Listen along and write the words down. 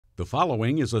The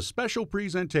following is a special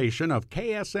presentation of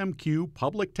KSMQ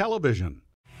Public Television.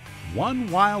 One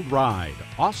Wild Ride,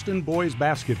 Austin Boys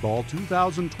Basketball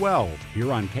 2012,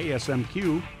 here on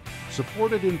KSMQ,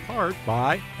 supported in part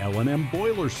by L&M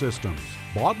Boiler Systems,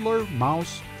 Baudler,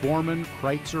 Maus, Foreman,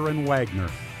 Kreitzer, and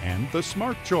Wagner, and the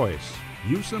Smart Choice,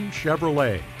 Usum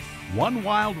Chevrolet. One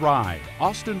Wild Ride,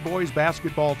 Austin Boys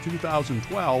Basketball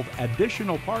 2012,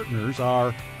 additional partners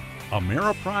are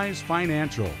Ameriprise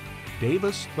Financial,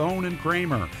 Davis, Thone and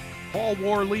Kramer, Paul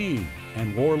Warleen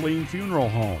and Warleen Funeral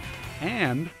Home,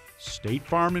 and State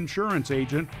Farm Insurance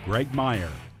Agent Greg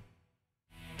Meyer.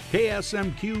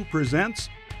 KSMQ presents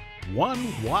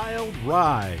One Wild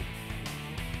Ride,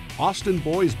 Austin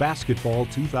Boys Basketball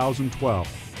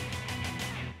 2012.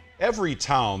 Every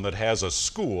town that has a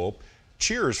school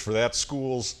cheers for that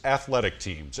school's athletic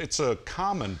teams. It's a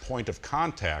common point of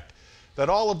contact that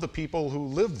all of the people who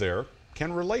live there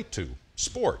can relate to,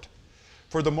 sport.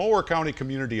 For the Mower County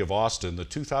community of Austin, the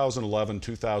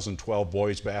 2011-2012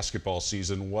 boys basketball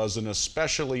season was an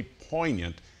especially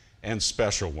poignant and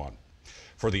special one.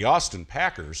 For the Austin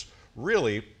Packers,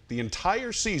 really, the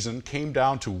entire season came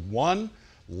down to one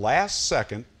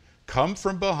last-second,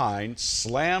 come-from-behind,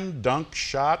 slam-dunk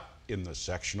shot in the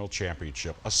sectional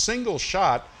championship. A single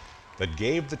shot that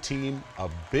gave the team a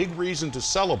big reason to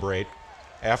celebrate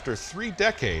after 3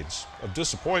 decades of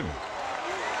disappointment.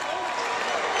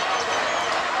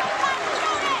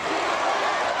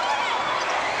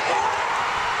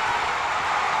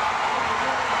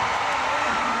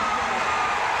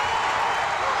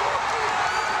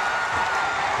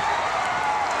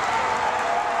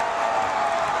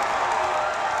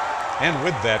 And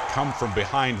with that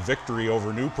come-from-behind victory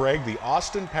over New Prague, the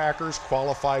Austin Packers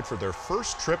qualified for their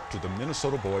first trip to the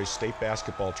Minnesota Boys State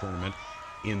Basketball Tournament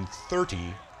in 30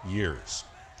 years.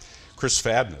 Kris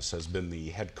Fadness has been the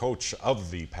head coach of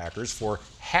the Packers for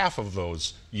half of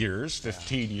those years,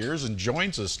 15 years, and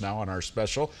joins us now on our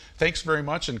special. Thanks very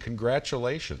much and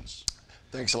congratulations.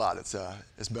 Thanks a lot.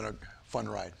 It's been a fun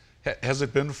ride. Has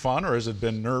it been fun or has it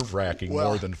been nerve-wracking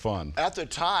more than fun? At the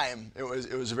time, it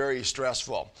was very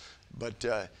stressful. But,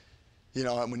 you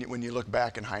know, when you look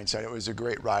back in hindsight, it was a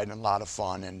great ride and a lot of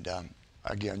fun. And,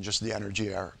 again, just the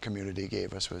energy our community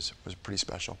gave us was pretty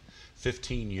special.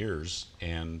 15 years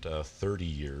and 30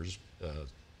 years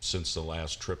since the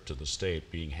last trip to the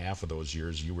state, being half of those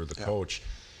years you were the coach.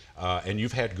 And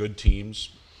you've had good teams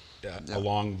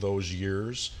along those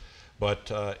years.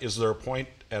 But is there a point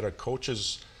at a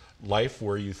coach's life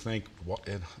where you think, well,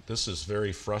 this is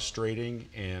very frustrating,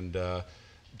 and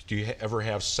do you ever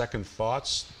have second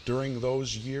thoughts during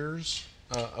those years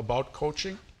about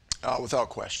coaching? Without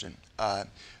question.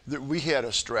 We had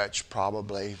a stretch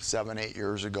probably 7-8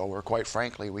 years ago where, quite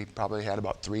frankly, we probably had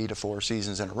about 3 to 4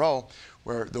 seasons in a row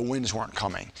where the wins weren't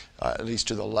coming, at least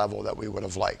to the level that we would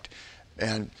have liked.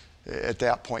 And at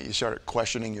that point, you started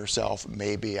questioning yourself.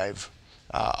 Maybe I've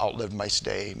outlived my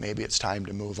stay. Maybe it's time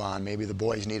to move on. Maybe the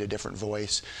boys need a different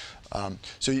voice.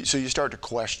 So you start to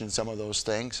question some of those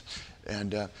things.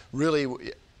 And really,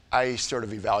 I sort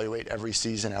of evaluate every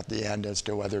season at the end as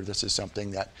to whether this is something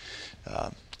that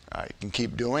I can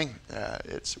keep doing.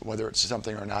 Whether it's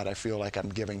something or not, I feel like I'm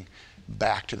giving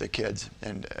back to the kids,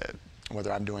 and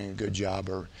whether I'm doing a good job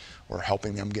or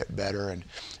helping them get better. And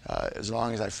as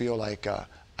long as I feel like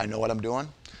I know what I'm doing,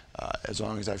 as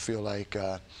long as I feel like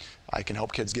I can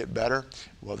help kids get better,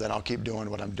 well, then I'll keep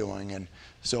doing what I'm doing. And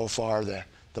so far, the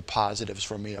positives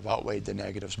for me have outweighed the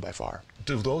negatives by far.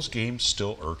 Do those games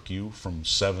still irk you from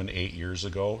 7-8 years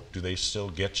ago? Do they still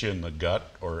get you in the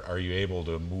gut, or are you able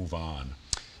to move on?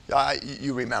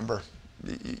 You remember.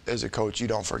 As a coach, you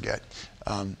don't forget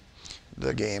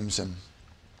the games and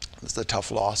the tough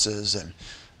losses.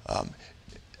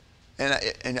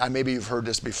 And maybe you've heard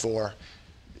this before.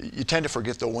 You tend to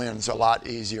forget the wins a lot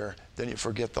easier than you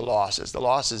forget the losses. The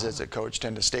losses as a coach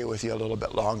tend to stay with you a little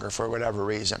bit longer for whatever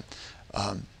reason.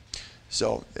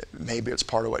 So maybe it's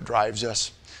part of what drives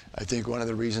us. I think one of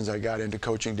the reasons I got into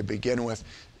coaching to begin with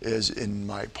is in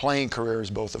my playing career as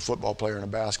both a football player and a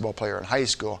basketball player in high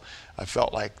school, I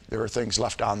felt like there were things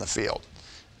left on the field.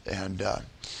 And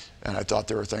I thought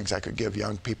there were things I could give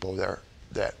young people there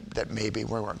that maybe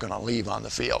we weren't going to leave on the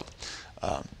field.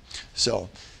 So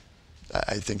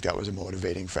I think that was a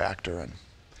motivating factor in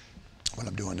what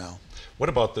I'm doing now. What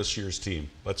about this year's team?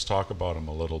 Let's talk about them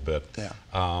a little bit.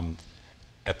 Yeah.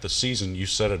 At the season, you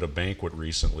said at a banquet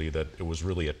recently that it was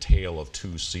really a tale of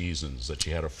 2 seasons, that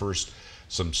you had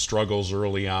some struggles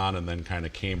early on and then kind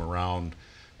of came around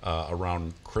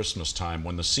Christmas time.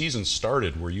 When the season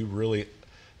started, were you really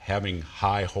having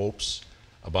high hopes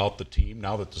about the team?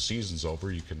 Now that the season's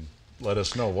over, you can let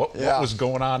us know. What was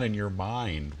going on in your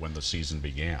mind when the season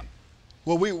began?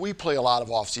 Well, we play a lot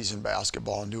of off-season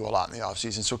basketball and do a lot in the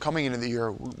off-season. So coming into the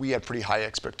year, we had pretty high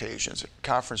expectations.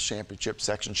 Conference championship,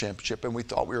 section championship, and we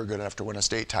thought we were good enough to win a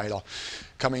state title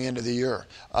coming into the year.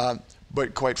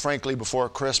 But quite frankly, before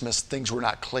Christmas, things were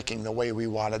not clicking the way we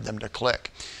wanted them to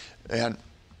click. And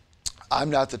I'm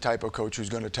not the type of coach who's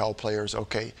going to tell players,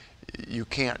 okay, you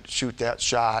can't shoot that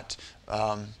shot.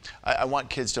 I want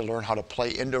kids to learn how to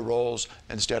play into roles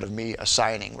instead of me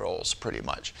assigning roles, pretty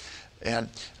much. And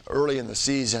early in the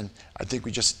season, I think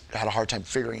we just had a hard time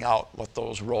figuring out what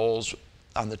those roles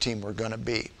on the team were going to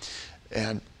be.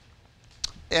 And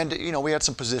you know, we had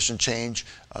some position change.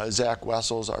 Zach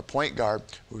Wessels, our point guard,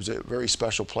 who's a very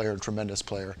special player and tremendous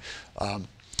player,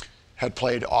 had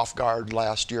played off guard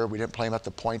last year. We didn't play him at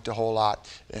the point a whole lot,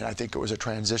 and I think it was a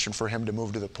transition for him to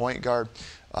move to the point guard.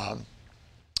 And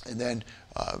then,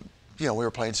 you know, we were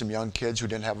playing some young kids who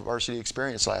didn't have varsity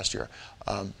experience last year.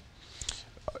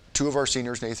 Two of our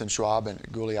seniors, Nathan Schwab and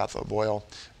Goliath Oboyo,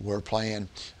 were playing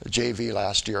JV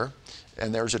last year,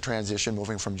 and there's a transition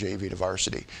moving from JV to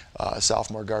varsity.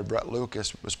 Sophomore guard Brett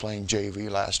Lucas was playing JV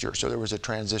last year, so there was a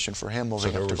transition for him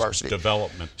moving up to varsity.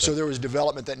 So there was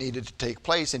development that needed to take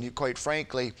place, and quite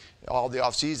frankly, all the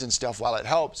off-season stuff, while it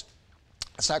helps,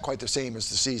 it's not quite the same as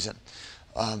the season.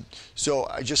 So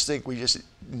I just think we just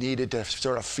needed to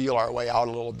sort of feel our way out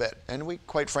a little bit, and we,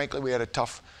 quite frankly, we had a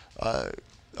tough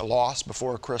a loss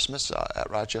before Christmas at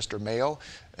Rochester Mayo,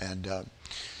 and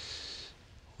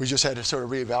we just had to sort of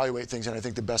reevaluate things. And I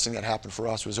think the best thing that happened for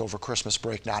us was over Christmas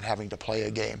break not having to play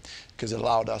a game, because it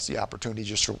allowed us the opportunity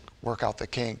just to work out the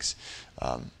kinks.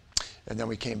 And then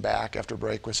we came back after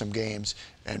break with some games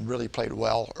and really played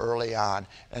well early on,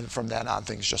 and from then on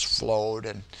things just flowed,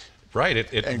 and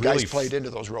and really guys played into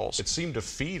those roles. It seemed to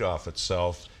feed off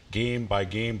itself game by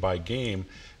game by game.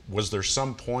 Was there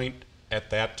some point at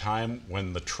that time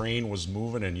when the train was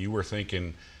moving and you were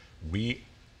thinking, we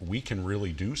can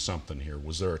really do something here?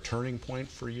 Was there a turning point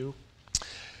for you?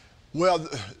 Well,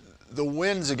 the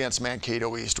wins against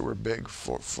Mankato East were big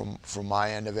from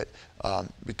my end of it,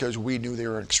 because we knew they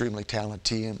were an extremely talented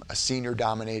team, a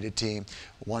senior-dominated team,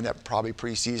 one that probably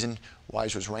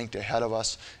preseason-wise was ranked ahead of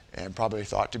us and probably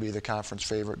thought to be the conference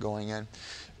favorite going in.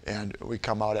 And we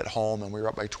come out at home and we were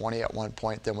up by 20 at one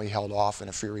point, then we held off in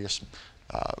a furious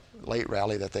late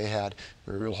rally that they had.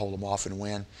 We were able to hold them off and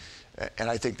win. And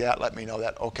I think that let me know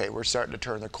that, okay, we're starting to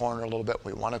turn the corner a little bit.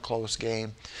 We won a close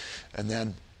game. And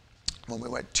then when we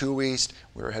went 2 East,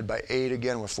 we were ahead by 8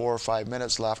 again with 4 or 5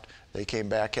 minutes left. They came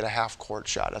back, hit a half-court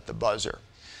shot at the buzzer.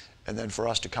 And then for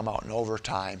us to come out in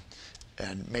overtime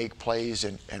and make plays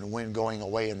and win going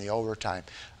away in the overtime,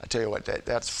 I tell you what,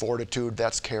 that's fortitude,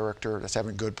 that's character, that's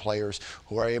having good players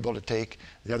who are able to take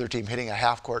the other team hitting a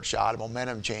half-court shot, a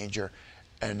momentum changer,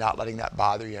 and not letting that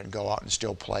bother you and go out and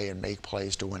still play and make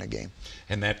plays to win a game.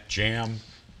 And that jam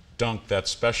dunk, that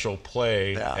special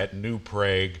play at New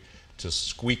Prague to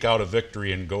squeak out a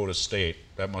victory and go to state,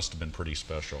 that must have been pretty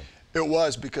special. It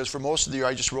was, because for most of the year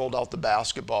I just rolled out the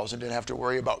basketballs and didn't have to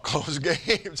worry about close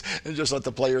games and just let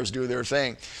the players do their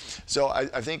thing. So I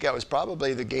think that was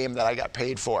probably the game that I got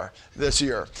paid for this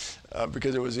year,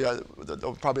 because it was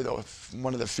probably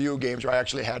one of the few games where I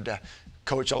actually had to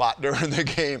coach a lot during the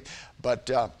game. But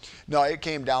no, it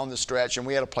came down the stretch, and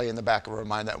we had a play in the back of our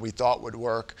mind that we thought would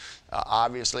work.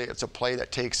 Obviously, it's a play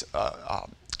that takes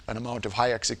an amount of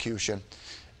high execution,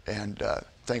 and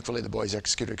thankfully the boys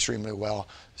executed extremely well,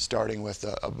 starting with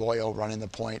Oboyo running the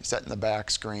point, setting the back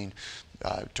screen,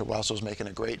 to Wessels making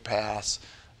a great pass,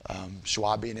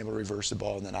 Schwab being able to reverse the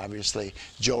ball, and then obviously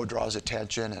Joe draws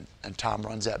attention, and Tom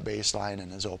runs that baseline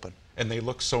and is open. And they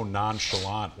look so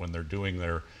nonchalant when they're doing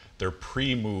their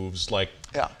pre-moves, like,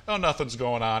 oh, nothing's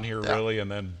going on here really,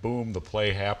 and then boom, the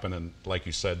play happened, and like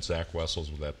you said, Zach Wessels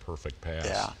with that perfect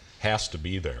pass has to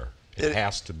be there. It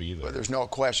has to be there. But there's no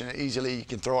question. Easily you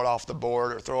can throw it off the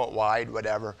board or throw it wide,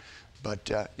 whatever. But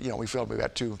you know, we feel like we've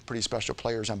got two pretty special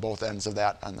players on both ends of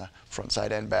that, on the front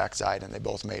side and back side, and they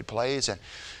both made plays. And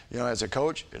you know, as a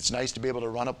coach, it's nice to be able to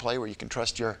run a play where you can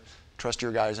trust your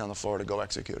guys on the floor to go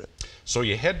execute it. So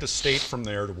you head to state from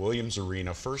there to Williams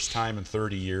Arena, first time in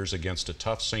 30 years against a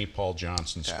tough St. Paul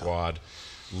Johnson squad,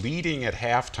 leading at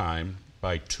halftime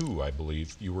by 2, I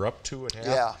believe. You were up 2 at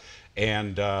half.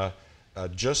 And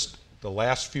just the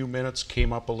last few minutes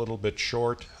came up a little bit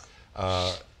short,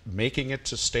 making it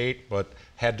to state, but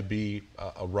had to be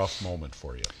a rough moment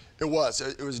for you. It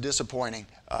was disappointing.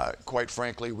 Quite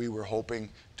frankly, we were hoping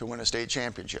to win a state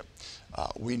championship.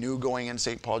 We knew going in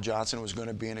St. Paul Johnson was going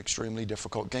to be an extremely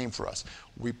difficult game for us.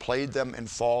 We played them in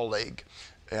Fall League,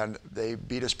 and they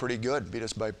beat us pretty good, beat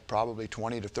us by probably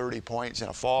 20 to 30 points in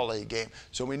a fall league game.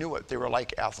 So we knew what they were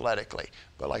like athletically.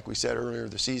 But like we said earlier,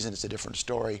 the season is a different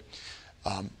story.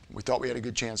 We thought we had a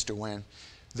good chance to win.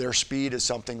 Their speed is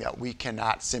something that we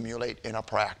cannot simulate in a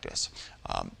practice.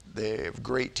 They have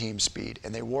great team speed,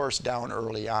 and they wore us down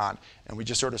early on, and we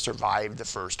just sort of survived the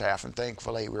first half, and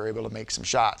thankfully we were able to make some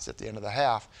shots at the end of the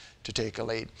half to take a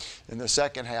lead. In the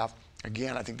second half,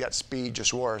 again, I think that speed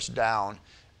just wore us down,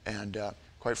 and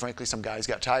quite frankly, some guys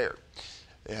got tired.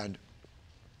 And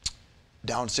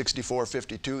down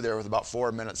 64-52 there with about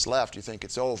 4 minutes left, you think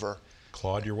it's over.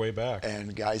 Clawed your way back.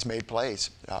 And guys made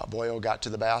plays. Oboyo got to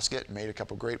the basket, made a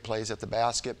couple great plays at the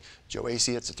basket. Joe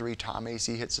Aase hits a three, Tom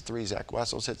Aase hits a three, Zach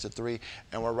Wessels hits a three,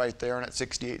 and we're right there and at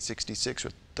 68-66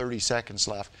 with 30 seconds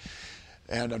left.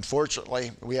 And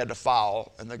unfortunately, we had to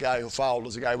foul, and the guy who fouled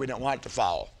was the guy we didn't want to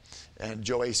foul. And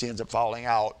Joe Aase ends up fouling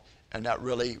out, and that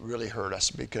really, really hurt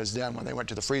us, because then when they went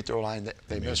to the free throw line,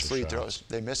 they missed free throws.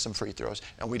 They missed some free throws,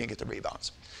 and we didn't get the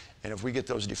rebounds. And if we get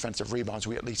those defensive rebounds,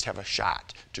 we at least have a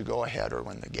shot to go ahead or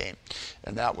win the game.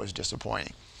 And that was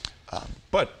disappointing.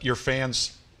 But your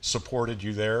fans supported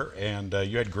you there, and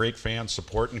you had great fan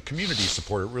support and community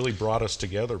support. It really brought us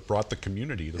together, brought the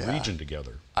community, the region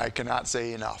together. I cannot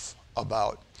say enough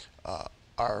about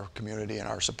our community and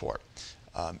our support.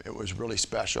 It was really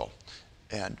special.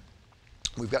 And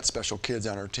we've got special kids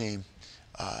on our team,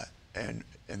 and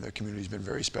the community's been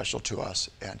very special to us,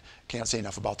 and can't say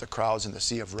enough about the crowds and the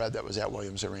sea of red that was at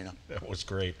Williams Arena. That was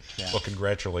great. Yeah. Well,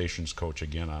 congratulations, Coach,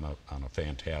 again on a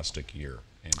fantastic year,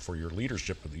 and for your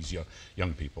leadership of these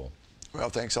young people. Well,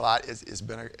 thanks a lot. It's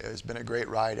been a great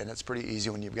ride, and it's pretty easy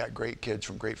when you've got great kids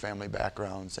from great family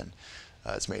backgrounds, and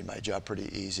it's made my job pretty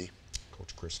easy.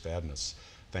 Coach Kris Fadness,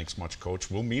 thanks much,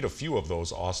 Coach. We'll meet a few of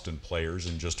those Austin players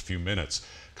in just a few minutes.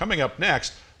 Coming up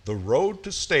next, the road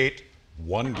to state,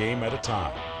 one game at a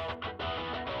time.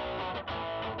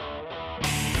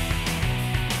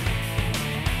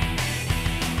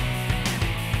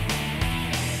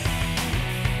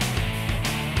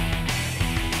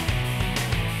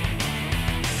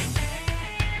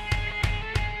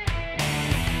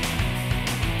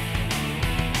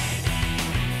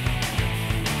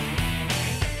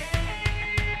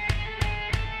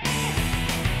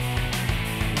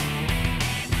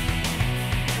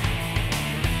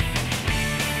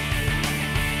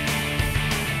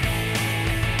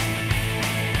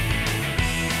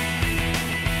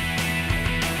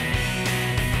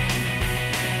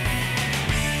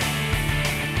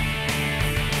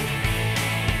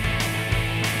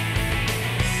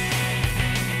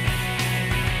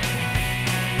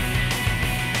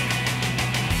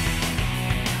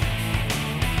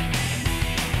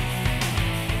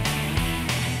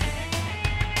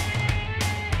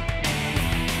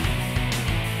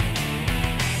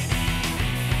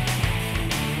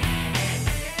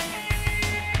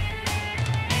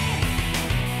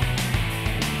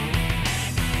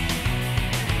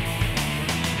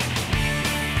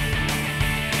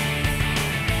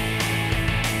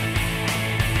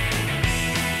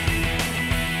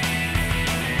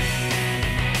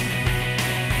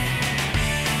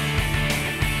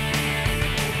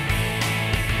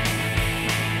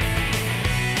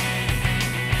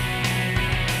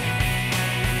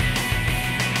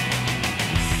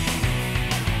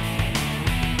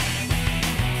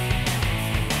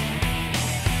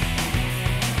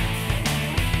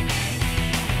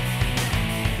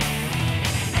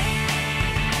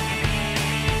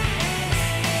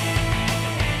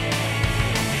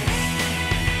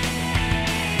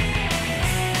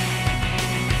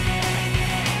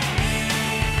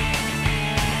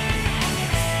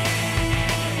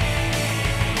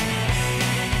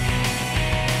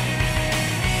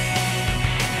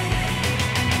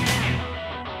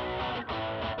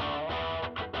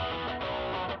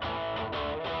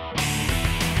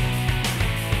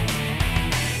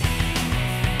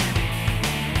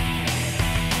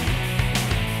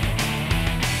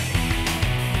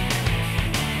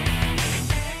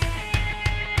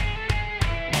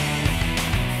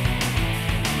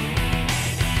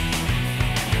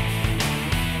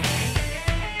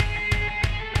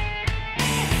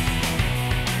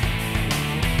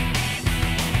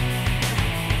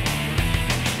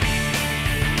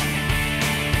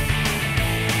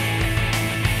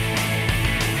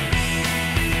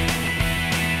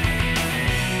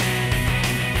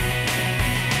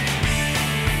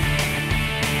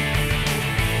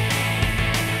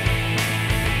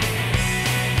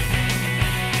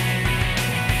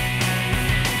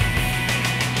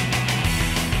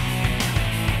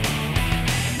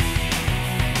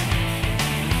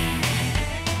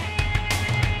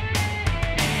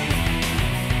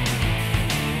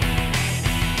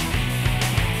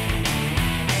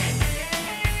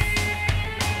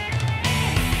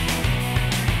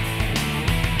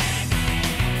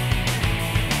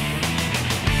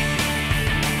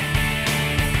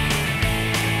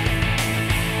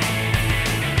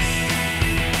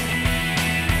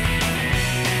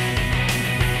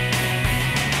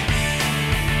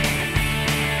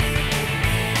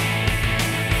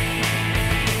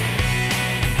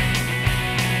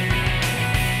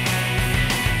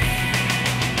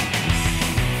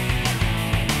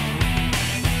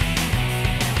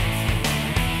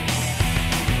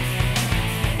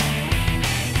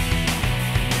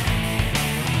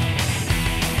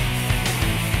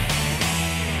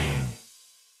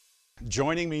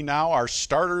 joining me now are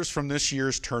starters from this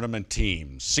year's tournament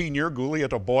team, senior Goliath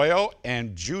Oboyo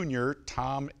and junior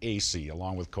Tom Aase,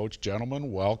 along with Coach.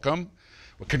 Gentlemen, welcome.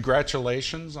 Well,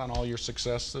 congratulations on all your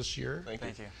success this year.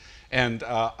 Thank you. And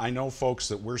I know, folks,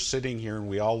 that we're sitting here and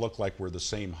we all look like we're the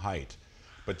same height.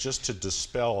 But just to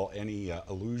dispel any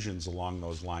illusions along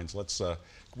those lines, let's,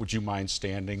 would you mind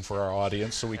standing for our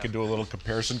audience so we can do a little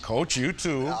comparison? Coach, you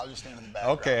too. I'll just stand in the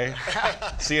background. Okay.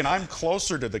 See, and I'm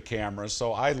closer to the camera,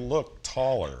 so I look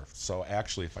taller. So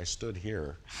actually, if I stood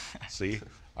here, see,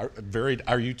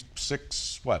 are you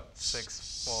 6, what?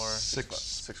 6'4".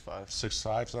 6'5".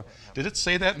 6'5". So, did it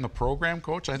say that in the program,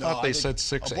 Coach? I thought they said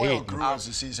 6'8". Oboyo grew as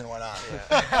the season went on.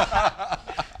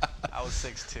 I was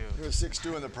 6'2". He was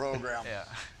 6'2" in the program. Yeah.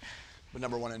 But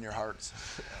number 1 in your hearts.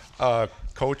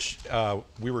 Coach,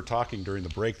 we were talking during the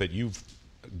break that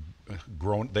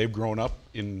they've grown up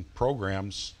in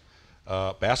programs,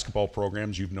 basketball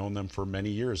programs. You've known them for many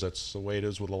years. That's the way it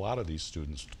is with a lot of these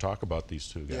students. To talk about these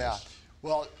two guys. Yeah.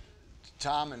 Well,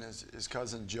 Tom and his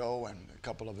cousin Joe and a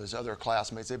couple of his other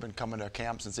classmates, they've been coming to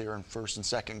camp since they were in 1st and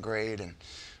 2nd grade, and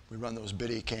we run those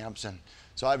biddy camps. And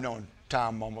so I've known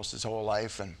Tom almost his whole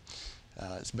life, and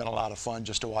it's been a lot of fun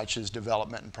just to watch his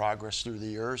development and progress through the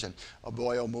years. And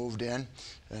Oboyo moved in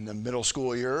the middle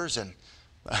school years, and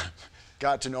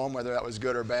got to know him, whether that was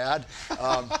good or bad.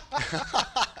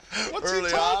 What's he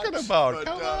talking about? But,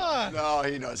 Come on. No,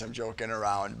 he knows I'm joking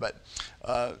around. But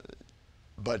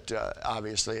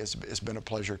obviously, it's been a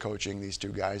pleasure coaching these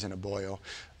two guys in Oboyo.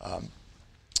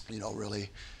 You know,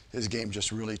 really, his game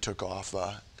just really took off,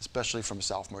 especially from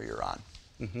sophomore year on.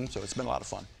 Mm-hmm. So it's been a lot of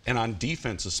fun. And on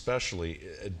defense especially,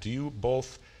 do you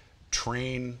both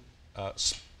train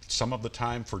some of the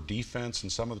time for defense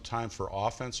and some of the time for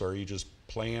offense, or are you just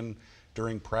playing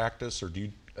during practice, or do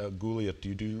you, Goliath, do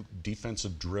you do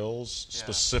defensive drills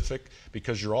specific?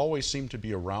 Because you always seem to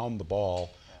be around the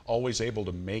ball, always able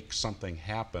to make something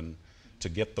happen to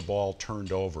get the ball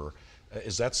turned over.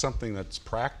 Is that something that's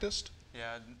practiced?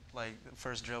 Yeah, like the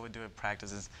first drill we do at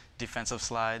practice is defensive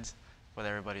slides, what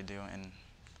everybody do, and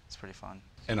it's pretty fun.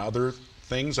 And other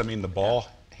things, I mean, the ball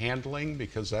handling,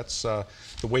 because that's the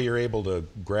way you're able to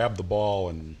grab the ball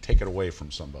and take it away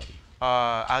from somebody.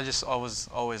 I just always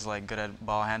like good at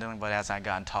ball handling, but as I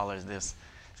gotten taller, it's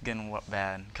getting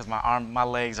bad because my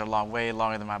legs are way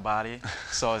longer than my body,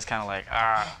 so it's kind of like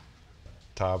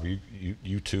Tom,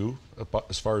 you too,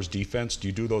 as far as defense, do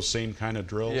you do those same kind of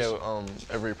drills? Yeah,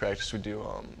 every practice we do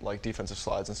like defensive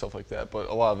slides and stuff like that, but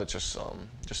a lot of it's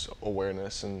just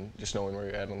awareness and just knowing where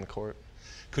you're at on the court.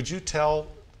 Could you tell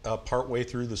partway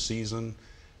through the season,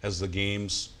 as the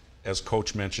games, as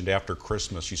Coach mentioned, after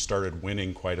Christmas, you started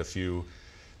winning quite a few.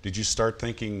 Did you start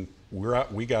thinking,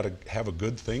 we got to have a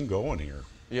good thing going here?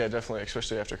 Yeah, definitely,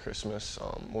 especially after Christmas,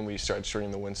 when we started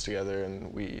stringing the wins together,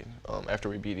 and we, after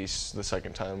we beat East the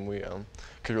second time, we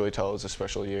could really tell it was a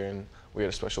special year, and we had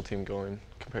a special team going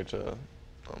compared to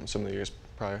some of the years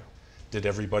prior. Did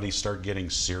everybody start getting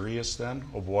serious then?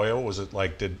 Oboyo, was it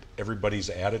like, did everybody's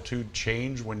attitude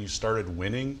change when you started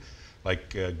winning?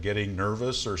 Like getting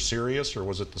nervous or serious, or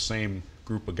was it the same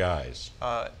group of guys?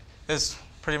 It's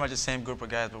pretty much the same group of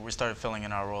guys, but we started filling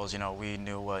in our roles. You know, we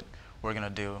knew what we're gonna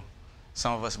do.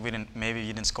 Some of us, maybe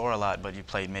you didn't score a lot, but you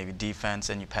played maybe defense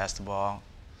and you passed the ball.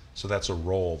 So that's a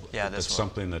role. Yeah, that's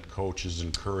something that Coach is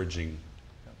encouraging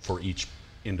for each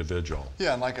individual.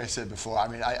 Yeah, and like I said before, I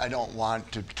mean, I don't want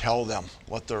to tell them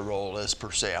what their role is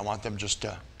per se. I want them just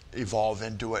to evolve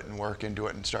into it and work into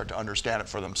it and start to understand it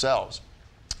for themselves.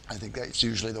 I think that's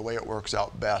usually the way it works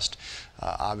out best.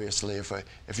 Obviously,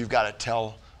 if you've got to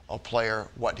tell a player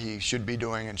what he should be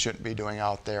doing and shouldn't be doing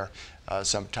out there,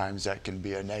 sometimes that can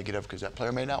be a negative because that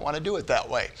player may not want to do it that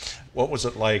way. What was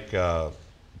it like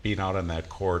being out on that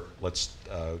court?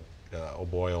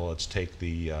 Oboyo, let's take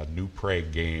the New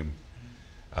Prague game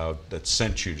that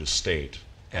sent you to state,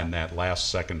 and that last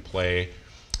second play,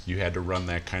 you had to run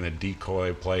that kind of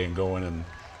decoy play and go in and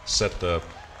set the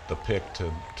pick to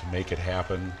make it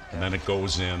happen, and then it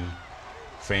goes in.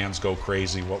 Fans go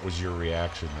crazy. What was your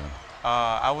reaction then?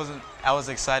 I was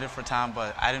excited for Tom,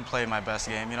 but I didn't play my best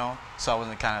game, you know, so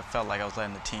I felt like I was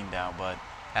letting the team down. But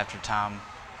after Tom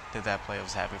did that play, I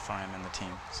was happy for him and the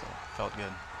team, so it felt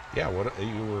good. Yeah,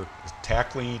 you were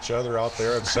tackling each other out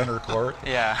there at center court.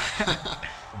 Yeah.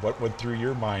 What went through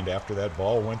your mind after that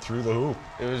ball went through the hoop?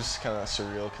 It was kind of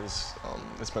surreal because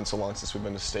it's been so long since we've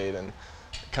been to state, and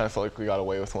kind of felt like we got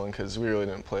away with one because we really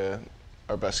didn't play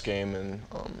our best game, and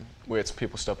we had some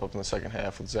people step up in the second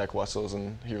half with Zach Wessels,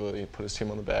 and he really put his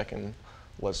team on the back and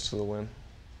led us to the win.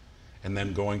 And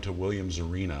then going to Williams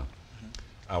Arena,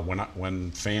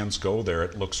 when fans go there,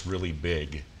 it looks really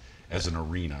big. as an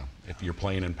arena. If you're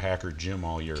playing in Packard Gym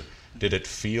all year, did it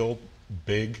feel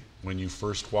big when you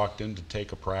first walked in to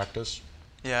take a practice?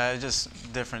 Yeah, it's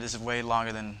just different. This is way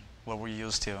longer than what we're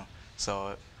used to.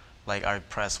 So, like our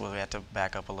press, we had to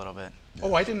back up a little bit.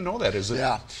 Oh, I didn't know that. Is it?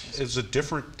 Yeah. Is it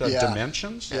different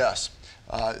dimensions? Yes.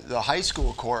 The high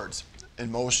school courts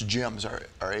in most gyms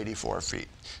are 84 feet,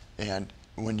 and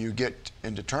when you get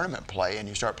into tournament play and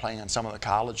you start playing on some of the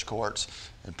college courts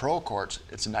and pro courts,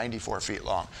 it's 94 feet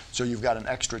long. So you've got an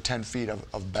extra 10 feet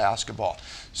of basketball.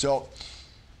 So,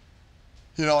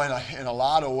 you know, in a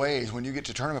lot of ways, when you get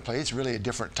to tournament play, it's really a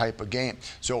different type of game.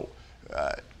 So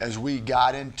as we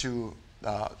got into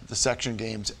the section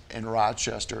games in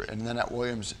Rochester and then at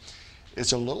Williams,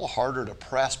 it's a little harder to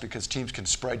press because teams can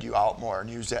spread you out more and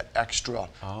use that extra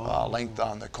length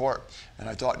on the court. And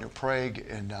I thought New Prague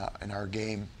in our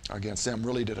game against them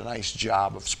really did a nice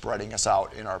job of spreading us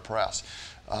out in our press.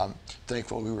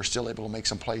 Thankfully, we were still able to make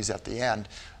some plays at the end.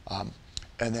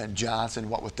 And then Johnson,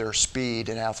 what with their speed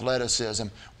and athleticism,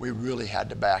 we really had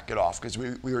to back it off because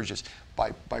we were just,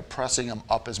 by pressing them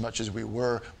up as much as we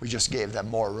were, we just gave them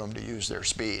more room to use their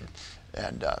speed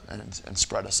and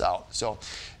spread us out. So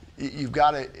you've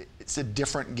got to, it's a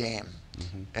different game.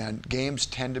 And games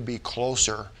tend to be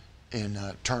closer in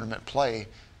tournament play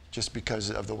just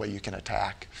because of the way you can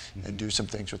attack and do some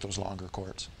things with those longer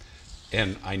courts.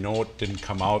 And I know it didn't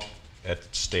come out at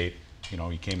state. You know,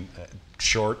 you came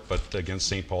short, but against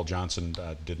St. Paul Johnson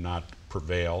did not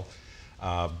prevail.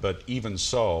 But even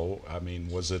so, I mean,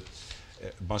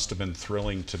 it must have been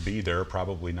thrilling to be there,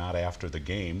 probably not after the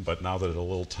game, but now that a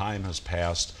little time has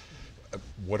passed,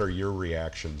 what are your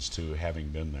reactions to having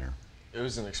been there? It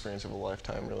was an experience of a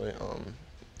lifetime, really.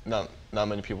 Not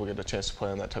many people get a chance to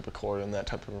play on that type of court and that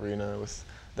type of arena with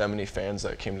that many fans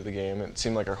that came to the game. It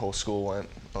seemed like our whole school went.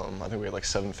 I think we had like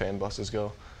 7 fan buses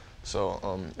go.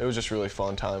 So it was just a really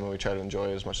fun time, and we tried to enjoy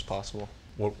it as much as possible.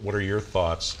 What are your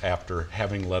thoughts after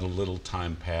having let a little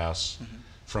time pass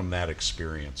from that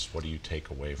experience? What do you take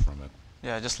away from it?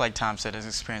 Yeah, just like Tom said, it's an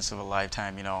experience of a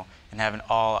lifetime, you know, and having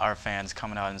all our fans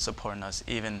coming out and supporting us,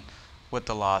 even with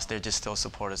the loss, they just still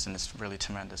support us, and it's really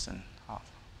tremendous and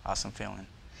awesome feeling.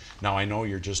 Now, I know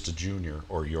you're just a junior,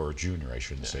 or you're a junior, I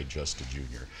shouldn't say just a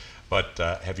junior, but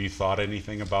have you thought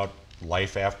anything about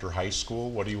life after high school?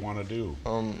 What do you want to do?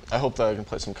 I hope that I can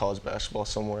play some college basketball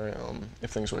somewhere if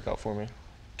things work out for me.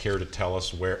 Care to tell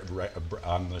us where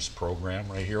on this program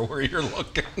right here where you're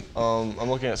looking? I'm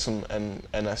looking at some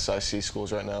NSIC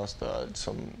schools right now,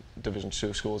 some Division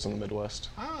II schools in the Midwest.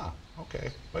 Ah,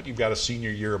 okay. But you've got a senior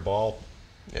year of ball.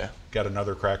 Yeah. Got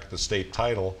another crack at the state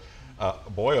title.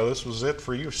 Oboyo, this was it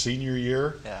for you, senior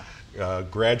year. Yeah.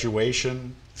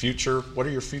 Graduation, future. What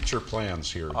are your future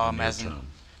plans here in the near term?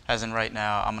 As in right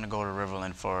now, I'm going to go to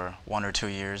Riverland for 1 or 2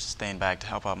 years, staying back to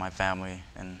help out my family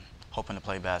and hoping to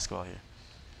play basketball here.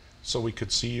 So we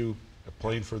could see you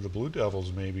playing for the Blue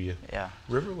Devils maybe at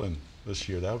Riverland this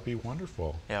year. That would be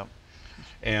wonderful. Yep.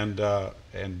 And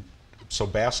so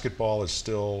basketball is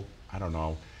still, I don't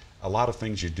know, a lot of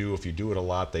things you do, if you do it a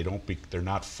lot, they're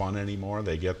not fun anymore.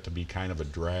 They get to be kind of a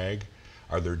drag.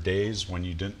 Are there days when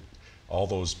you didn't, all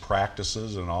those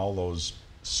practices and all those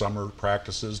summer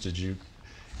practices, did you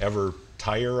ever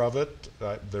tire of it?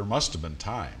 There must have been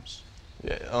times.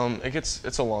 Yeah,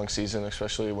 it's a long season,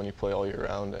 especially when you play all year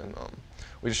round, and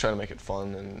we just try to make it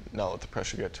fun and not let the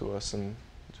pressure get to us, and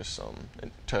just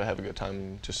and try to have a good time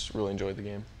and just really enjoy the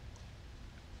game.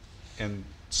 And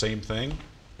same thing?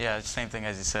 Yeah, it's the same thing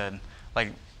as you said. Like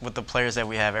with the players that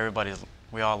we have,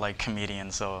 we all like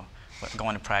comedians, so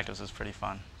going to practice was pretty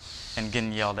fun. And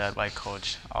getting yelled at by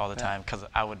coach all the time because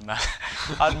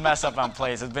I'd mess up on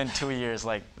plays. It's been 2 years,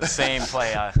 like the same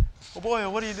play. Oh boy,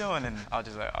 what are you doing? And I'll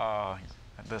just like, oh,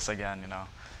 this again, you know.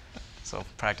 So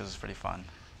practice is pretty fun.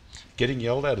 Getting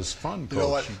yelled at is fun, Coach. You know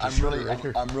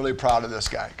what? I'm really proud of this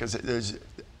guy because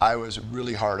I was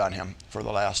really hard on him for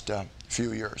the last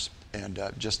few years, and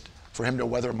just for him to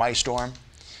weather my storm,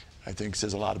 I think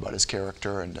says a lot about his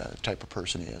character and the type of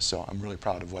person he is. So I'm really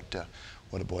proud of what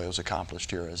Oboyo's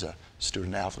accomplished here as a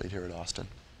student athlete here at Austin.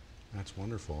 That's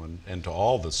wonderful, and to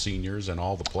all the seniors and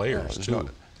all the players too.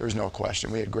 There's no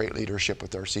question. We had great leadership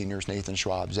with our seniors: Nathan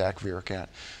Schwab, Zach Vierkant,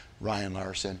 Ryan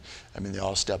Larson. I mean, they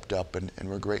all stepped up and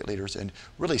were great leaders and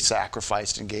really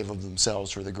sacrificed and gave of themselves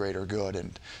for the greater good.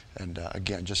 And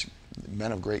again, just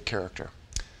men of great character.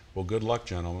 Well, good luck,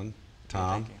 gentlemen.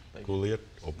 Tom, Goliath,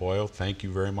 Oboyo, thank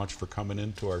you very much for coming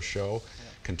into our show. Yeah.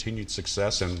 Continued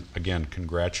success, and again,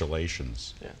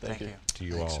 congratulations thank you to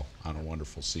you all on a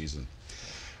wonderful season.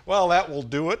 Well, that will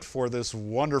do it for this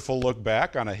wonderful look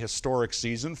back on a historic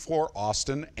season for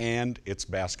Austin and its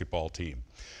basketball team.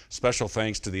 Special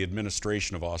thanks to the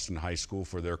administration of Austin High School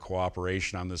for their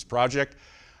cooperation on this project.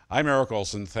 I'm Eric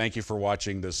Olson. Thank you for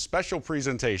watching this special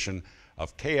presentation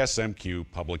of KSMQ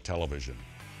Public Television.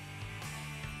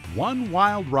 One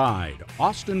Wild Ride,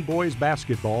 Austin Boys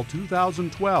Basketball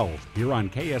 2012, here on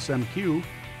KSMQ,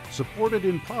 supported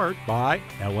in part by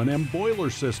L&M Boiler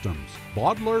Systems,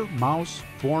 Baudler, Maus,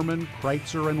 Foreman,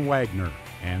 Kreitzer, and Wagner,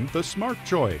 and the Smart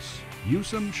Choice,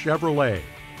 Usum Chevrolet.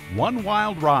 One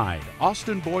Wild Ride,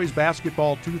 Austin Boys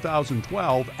Basketball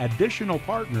 2012 additional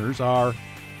partners are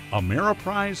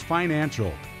Ameriprise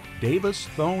Financial, Davis,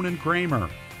 Thone and Kramer,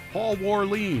 Paul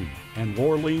Warleen and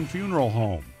Warleen Funeral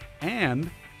Home,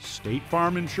 and State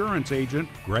Farm Insurance Agent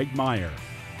Greg Meyer.